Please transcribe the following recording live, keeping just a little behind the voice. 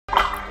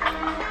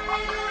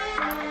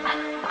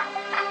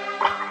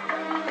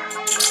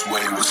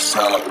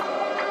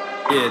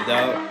Yeah,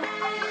 dog.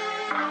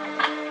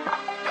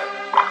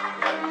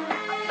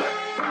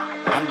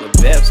 I'm the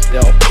best,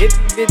 though. If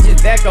these bitches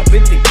back up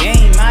in the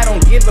game, I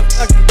don't give a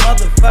fuck. These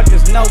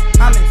motherfuckers know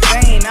I'm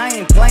insane. I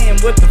ain't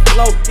playing with the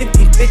flow. If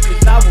these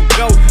bitches, I will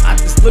go. I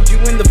just look you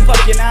in the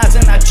fucking eyes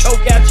and I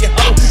choke out your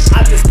hoe.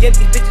 I just get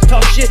these bitches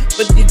talk shit,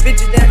 but these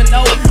bitches never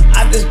know.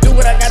 I just do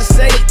what I gotta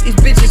say. These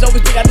bitches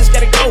always think I just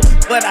gotta go,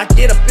 but I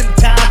get up in the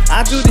time.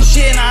 I do this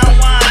shit and I don't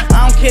whine.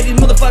 I don't care these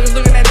motherfuckers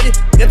looking at me,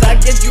 cause I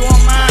get you on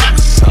mine.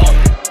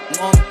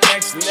 I'm on the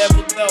next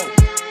level though.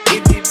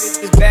 Get these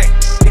bitches back.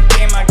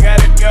 I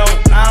gotta go,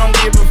 I don't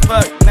give a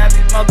fuck. Now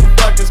these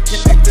motherfuckers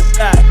connect the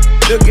dot.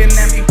 Looking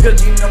at me cause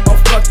you know I'm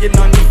fucking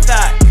on your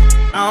thigh.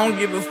 I don't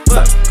give a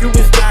fuck, you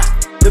was not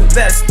the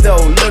best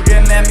though.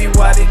 Looking at me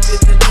while these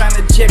bitches trying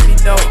to check me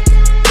though.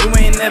 You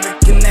ain't never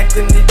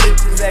connecting, these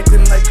bitches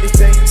acting like they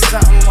saying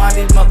something, while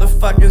these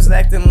motherfuckers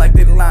acting like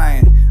they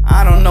lying.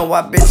 I don't know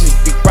why bitches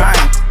be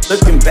crying,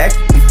 looking back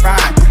you be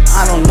crying.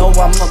 I don't know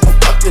why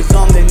motherfuckers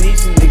on their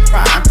knees and they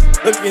crying.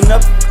 Looking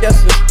up at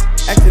Chester,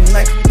 acting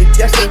like the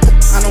Jester.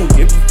 I don't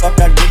give a fuck,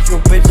 I get your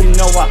bitch, you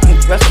know I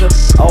undress her.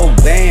 Oh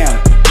damn,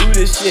 do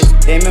this shit,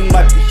 damn it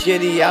might be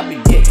shitty. I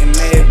be getting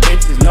mad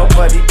bitches,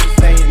 nobody be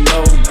saying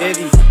no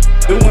diddy.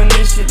 Doing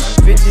this shit, these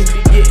bitches be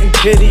getting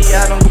pity.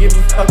 I don't give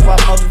a fuck why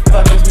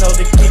motherfuckers know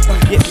they keep on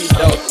getting me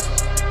though.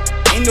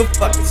 Ain't no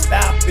fucking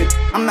stopping,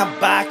 I'm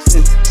not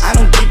boxing. I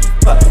don't give a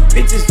fuck,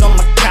 bitches on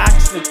my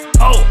coxin'.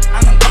 Oh,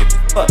 I don't give a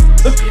fuck,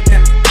 looking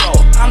at me